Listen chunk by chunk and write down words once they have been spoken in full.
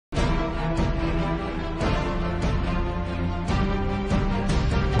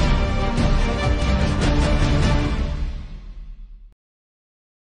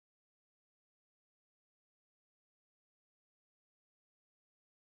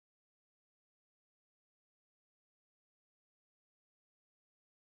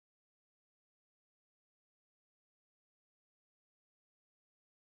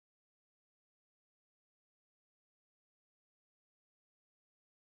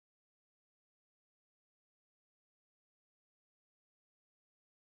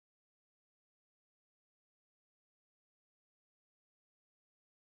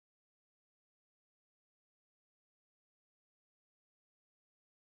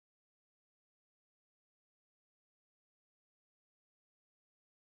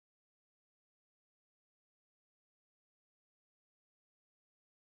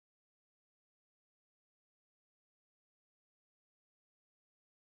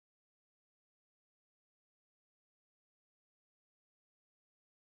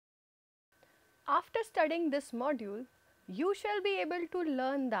After studying this module, you shall be able to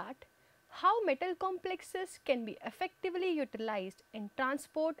learn that how metal complexes can be effectively utilized in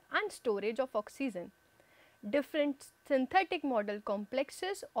transport and storage of oxygen, different synthetic model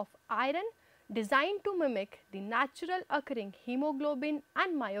complexes of iron designed to mimic the natural occurring hemoglobin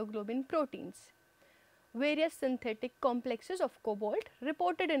and myoglobin proteins, various synthetic complexes of cobalt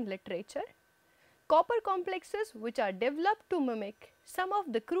reported in literature, copper complexes which are developed to mimic some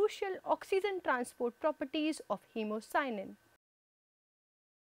of the crucial oxygen transport properties of hemocyanin.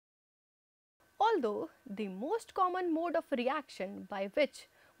 Although the most common mode of reaction by which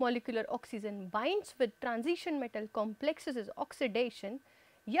molecular oxygen binds with transition metal complexes is oxidation,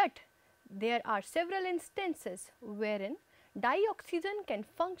 yet there are several instances wherein dioxygen can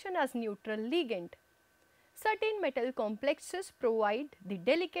function as neutral ligand. Certain metal complexes provide the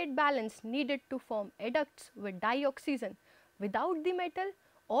delicate balance needed to form adducts with dioxygen without the metal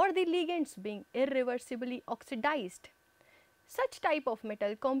or the ligands being irreversibly oxidized. Such type of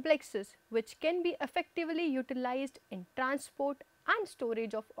metal complexes which can be effectively utilized in transport and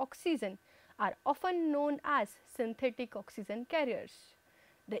storage of oxygen are often known as synthetic oxygen carriers.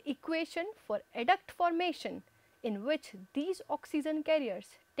 The equation for adduct formation in which these oxygen carriers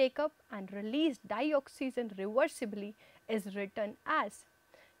take up and release dioxygen reversibly is written as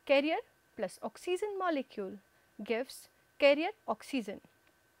carrier plus oxygen molecule gives carrier oxygen.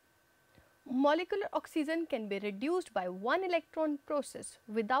 Molecular oxygen can be reduced by one electron process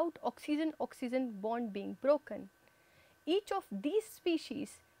without oxygen-oxygen bond being broken. Each of these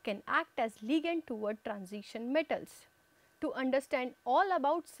species can act as ligand toward transition metals. To understand all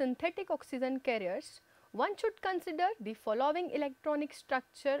about synthetic oxygen carriers, one should consider the following electronic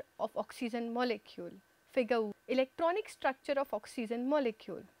structure of oxygen molecule. Figure 1. Electronic structure of oxygen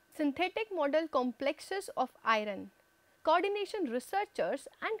molecule. Synthetic model complexes of iron. Coordination researchers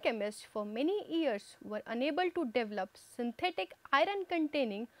and chemists for many years were unable to develop synthetic iron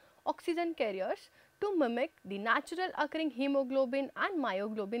containing oxygen carriers to mimic the natural occurring hemoglobin and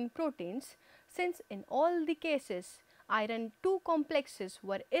myoglobin proteins, since in all the cases iron 2 complexes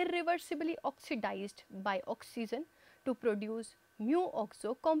were irreversibly oxidized by oxygen to produce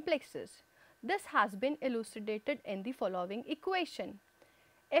mu-oxo complexes. This has been elucidated in the following equation.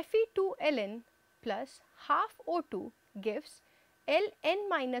 Fe2Ln plus half O2 gives Ln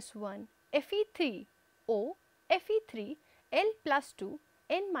minus 1 Fe3O Fe3 L plus 2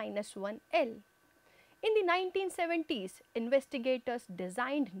 N minus 1 L. In the 1970s, investigators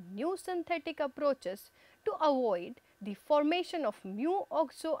designed new synthetic approaches to avoid the formation of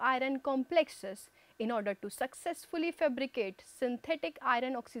mu-oxo iron complexes in order to successfully fabricate synthetic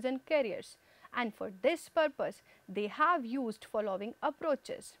iron oxygen carriers, and for this purpose they have used following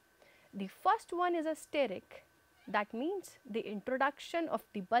approaches. The first one is a steric, that means the introduction of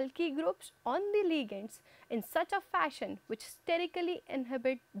the bulky groups on the ligands in such a fashion which sterically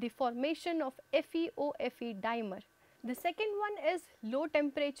inhibit the formation of FeO-Fe dimer. The second one is low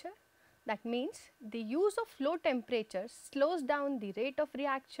temperature, that means the use of low temperature slows down the rate of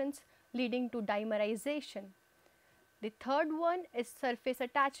reactions leading to dimerization. The third one is surface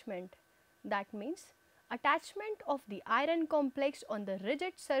attachment, that means attachment of the iron complex on the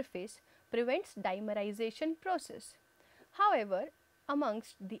rigid surface prevents dimerization process. However,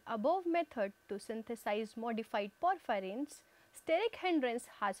 amongst the above method to synthesize modified porphyrins, steric hindrance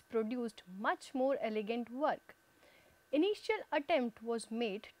has produced much more elegant work. Initial attempt was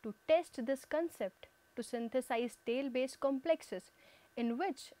made to test this concept to synthesize tail-based complexes in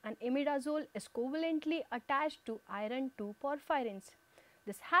which an imidazole is covalently attached to iron 2 porphyrins.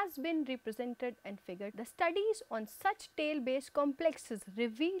 This has been represented in figure. The studies on such tail-based complexes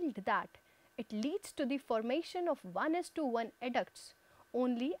revealed that it leads to the formation of 1:1 adducts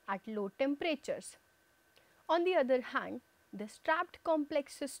only at low temperatures. On the other hand, the strapped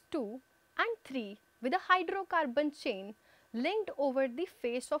complexes 2 and 3 with a hydrocarbon chain linked over the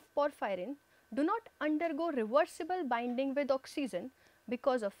face of porphyrin do not undergo reversible binding with oxygen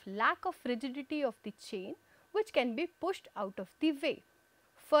because of lack of rigidity of the chain, which can be pushed out of the way.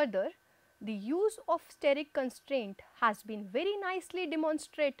 Further, the use of steric constraint has been very nicely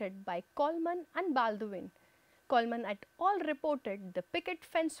demonstrated by Coleman and Baldwin. Coleman et al. Reported the picket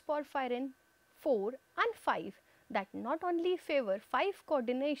fence porphyrin 4 and 5 that not only favor 5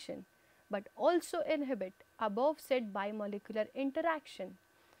 coordination but also inhibit above said bimolecular interaction.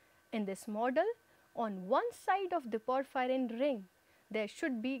 In this model, on one side of the porphyrin ring, there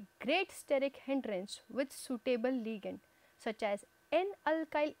should be great steric hindrance with suitable ligand such as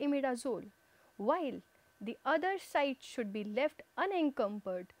N-alkyl imidazole, while the other side should be left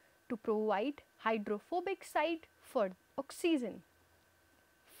unencumbered to provide hydrophobic site for oxygen.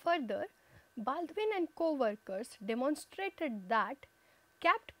 Further, Baldwin and co-workers demonstrated that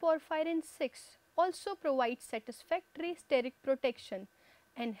capped porphyrin 6 also provides satisfactory steric protection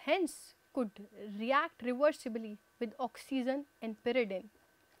and hence could react reversibly with oxygen and pyridine.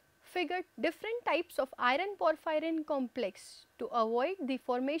 Figured different types of iron porphyrin complex to avoid the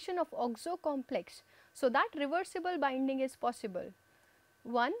formation of oxo complex so that reversible binding is possible.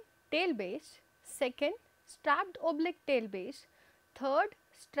 1. Tail base, 2nd strapped oblique tail base, 3rd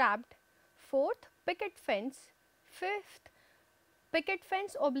strapped, 4th picket fence, 5th picket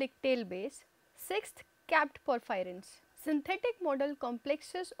fence oblique tail base, 6th capped porphyrins. Synthetic model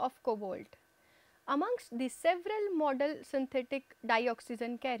complexes of cobalt. Amongst the several model synthetic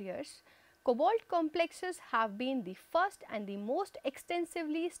dioxygen carriers, cobalt complexes have been the first and the most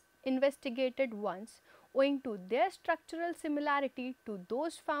extensively investigated ones owing to their structural similarity to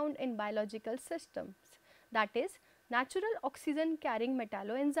those found in biological systems, that is, natural oxygen carrying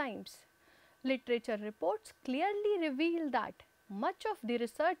metalloenzymes. Literature reports clearly reveal that much of the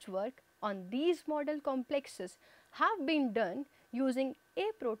research work on these model complexes have been done using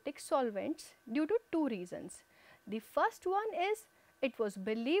aprotic solvents due to two reasons. The first one is it was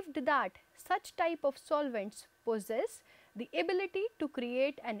believed that such type of solvents possess the ability to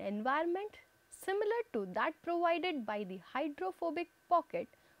create an environment similar to that provided by the hydrophobic pocket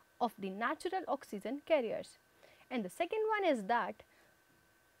of the natural oxygen carriers. And the second one is that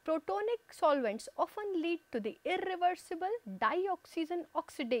protonic solvents often lead to the irreversible dioxygen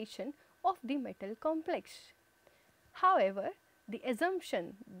oxidation of the metal complex. However, the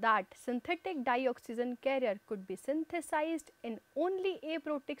assumption that synthetic dioxygen carrier could be synthesized in only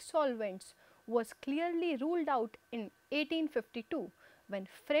aprotic solvents was clearly ruled out in 1852 when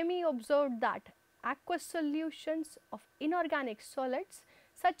Fremy observed that aqueous solutions of inorganic solids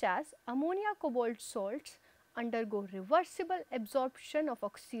such as ammonia cobalt salts undergo reversible absorption of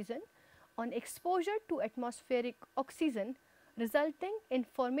oxygen on exposure to atmospheric oxygen, resulting in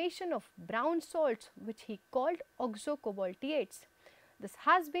formation of brown salts which he called oxocobaltates. This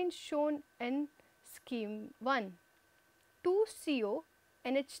has been shown in scheme 1. 2CO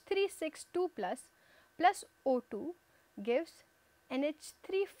NH362 plus O2 gives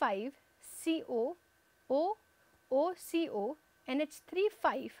NH35CO OOCO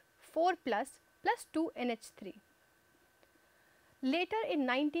NH35 4 plus 2 NH3. Later in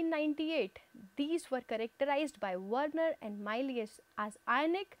 1998, these were characterized by Werner and Mylius as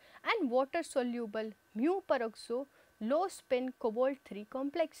ionic and water soluble mu peroxo low spin cobalt 3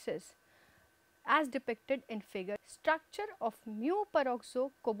 complexes as depicted in figure. Structure of mu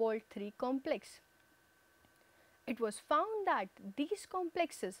peroxo cobalt 3 complex. It was found that these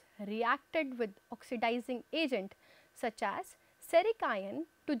complexes reacted with oxidizing agent such as ferric ion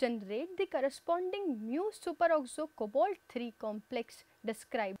to generate the corresponding mu superoxo cobalt 3 complex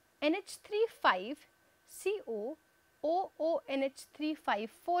described. NH35CO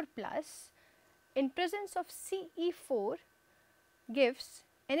OONH354 plus in presence of Ce4 gives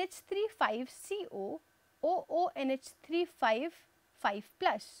NH35CO OONH355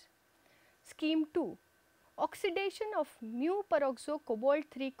 plus. Scheme 2. Oxidation of mu peroxo cobalt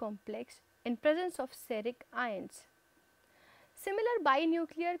 3 complex in presence of ferric ions. Similar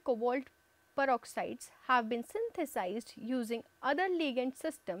binuclear cobalt peroxides have been synthesized using other ligand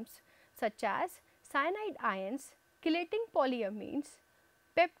systems such as cyanide ions, chelating polyamines,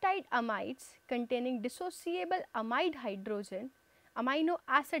 peptide amides containing dissociable amide hydrogen, amino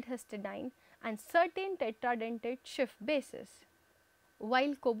acid histidine and certain tetradentate Schiff bases.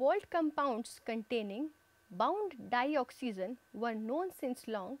 While cobalt compounds containing bound dioxygen were known since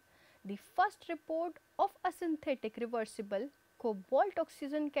long, the first report of a synthetic reversible cobalt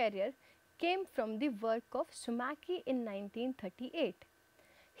oxygen carrier came from the work of Sumaki in 1938.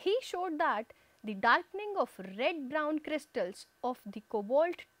 He showed that the darkening of red-brown crystals of the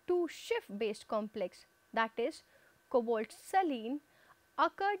cobalt 2 Schiff based complex, that is cobalt selene,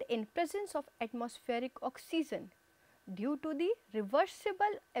 occurred in presence of atmospheric oxygen due to the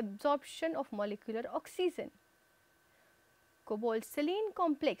reversible absorption of molecular oxygen. Cobalt selene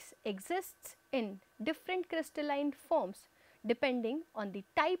complex exists in different crystalline forms depending on the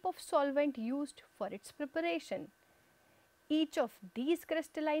type of solvent used for its preparation. Each of these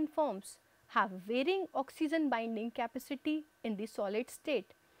crystalline forms have varying oxygen binding capacity in the solid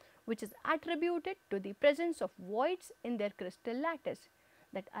state, which is attributed to the presence of voids in their crystal lattice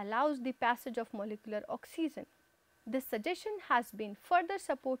that allows the passage of molecular oxygen. This suggestion has been further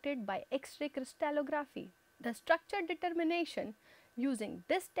supported by X-ray crystallography. The structure determination using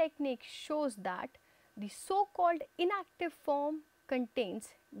this technique shows that the so-called inactive form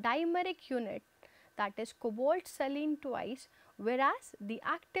contains dimeric unit, that is cobalt selene twice, whereas the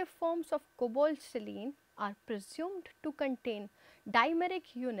active forms of cobalt selene are presumed to contain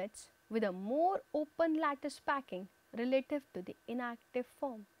dimeric units with a more open lattice packing relative to the inactive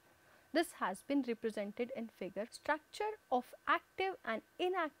form. This has been represented in figure structure of active and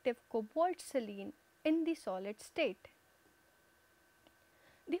inactive cobalt selene in the solid state.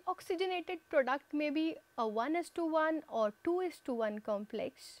 The oxygenated product may be a 1:1 or 2:1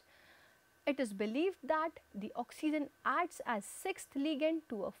 complex. It is believed that the oxygen acts as sixth ligand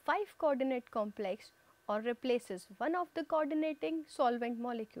to a 5-coordinate complex or replaces one of the coordinating solvent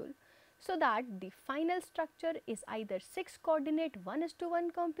molecule, so that the final structure is either 6-coordinate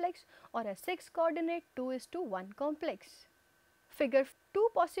 1:1 complex or a 6-coordinate 2:1 complex. Figure 2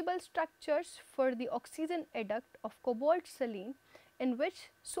 possible structures for the oxygen adduct of cobalt selene, in which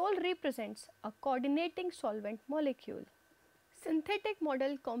Sol represents a coordinating solvent molecule. Synthetic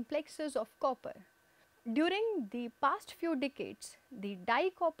model complexes of copper. During the past few decades, the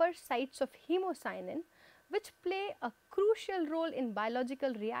dicopper sites of hemocyanin, which play a crucial role in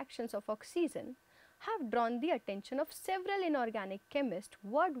biological reactions of oxygen, have drawn the attention of several inorganic chemists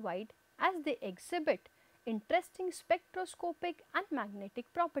worldwide as they exhibit interesting spectroscopic and magnetic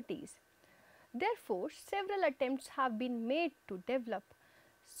properties. Therefore, several attempts have been made to develop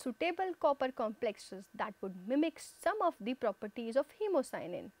suitable copper complexes that would mimic some of the properties of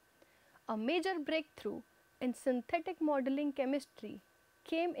hemocyanin. A major breakthrough in synthetic modeling chemistry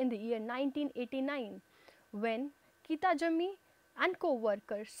came in the year 1989 when Kitajami and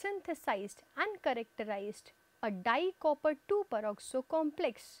co-workers synthesized and characterized a dicopper 2 peroxo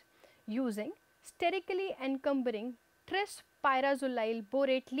complex using sterically encumbering tris pyrazolyl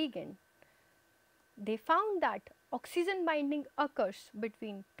borate ligand. They found that oxygen binding occurs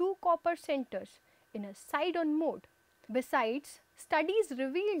between two copper centers in a side-on mode. Besides, studies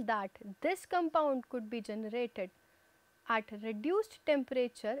revealed that this compound could be generated at reduced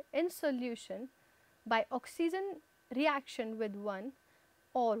temperature in solution by oxygen reaction with one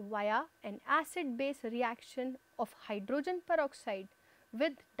or via an acid-base reaction of hydrogen peroxide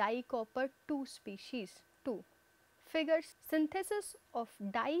with dicopper 2 species 2. Figures synthesis of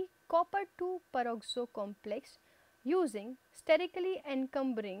dicopper 2 peroxo complex using sterically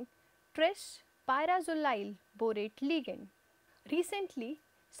encumbering tris pyrazolyl borate ligand. Recently,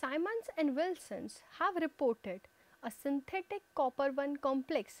 Simons and Wilsons have reported a synthetic copper 1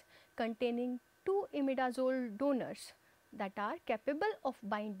 complex containing 2 imidazole donors that are capable of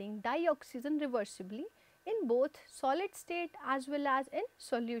binding dioxygen reversibly in both solid state as well as in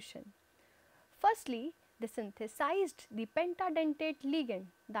solution. Firstly, they synthesized the pentadentate ligand,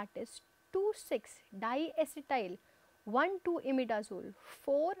 that is 2,6-diacetyl 1,2-imidazole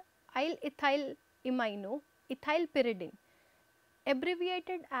 4-allyl imino ethylpyridine,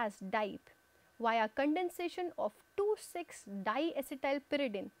 abbreviated as DIPE, via condensation of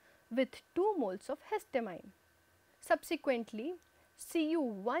 2,6-diacetylpyridine with 2 moles of histamine. Subsequently,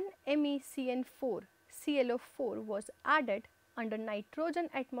 Cu1MECN4 ClO4 was added under nitrogen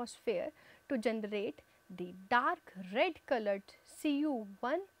atmosphere to generate the dark red colored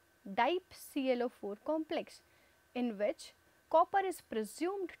Cu1-dipe ClO4 complex, in which copper is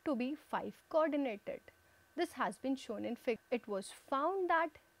presumed to be 5-coordinated. This has been shown in figure. It was found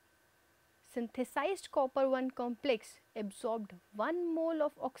that synthesized copper 1 complex absorbed 1 mole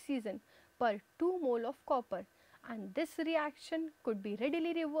of oxygen per 2 mole of copper, and this reaction could be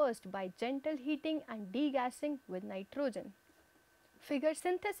readily reversed by gentle heating and degassing with nitrogen. Figure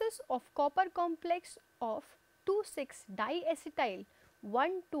synthesis of copper complex of 2,6-diacetyl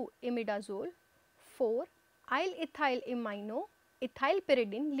 1,2-imidazole 4-allyl imino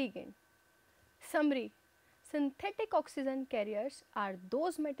ethylpyridine ligand. Summary: synthetic oxygen carriers are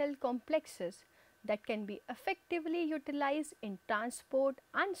those metal complexes that can be effectively utilized in transport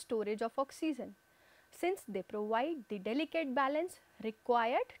and storage of oxygen, since they provide the delicate balance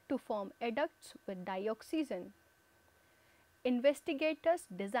required to form adducts with dioxygen. Investigators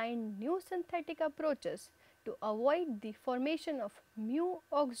designed new synthetic approaches to avoid the formation of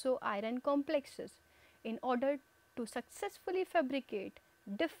mu-oxo iron complexes in order to successfully fabricate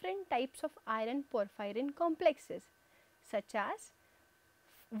different types of iron porphyrin complexes, such as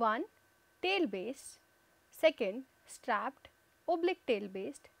 1. Tail base, 2. Strapped oblique tail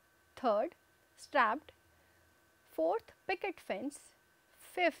based, 3. Strapped, 4. Picket fence,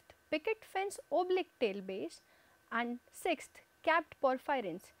 5. Picket fence oblique tail base, and 6th capped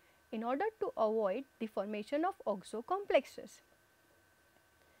porphyrins in order to avoid the formation of oxo complexes.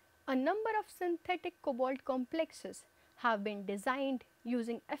 A number of synthetic cobalt complexes have been designed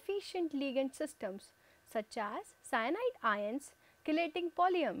using efficient ligand systems such as cyanide ions, chelating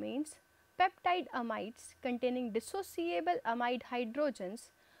polyamines, peptide amides containing dissociable amide hydrogens,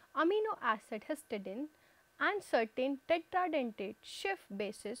 amino acid histidine, and certain tetradentate Schiff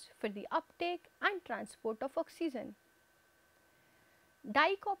bases for the uptake and transport of oxygen.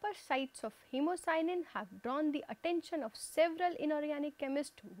 Dicopper sites of hemocyanin have drawn the attention of several inorganic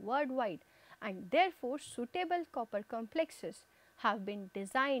chemists worldwide, and therefore suitable copper complexes have been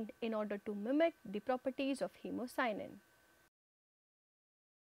designed in order to mimic the properties of hemocyanin.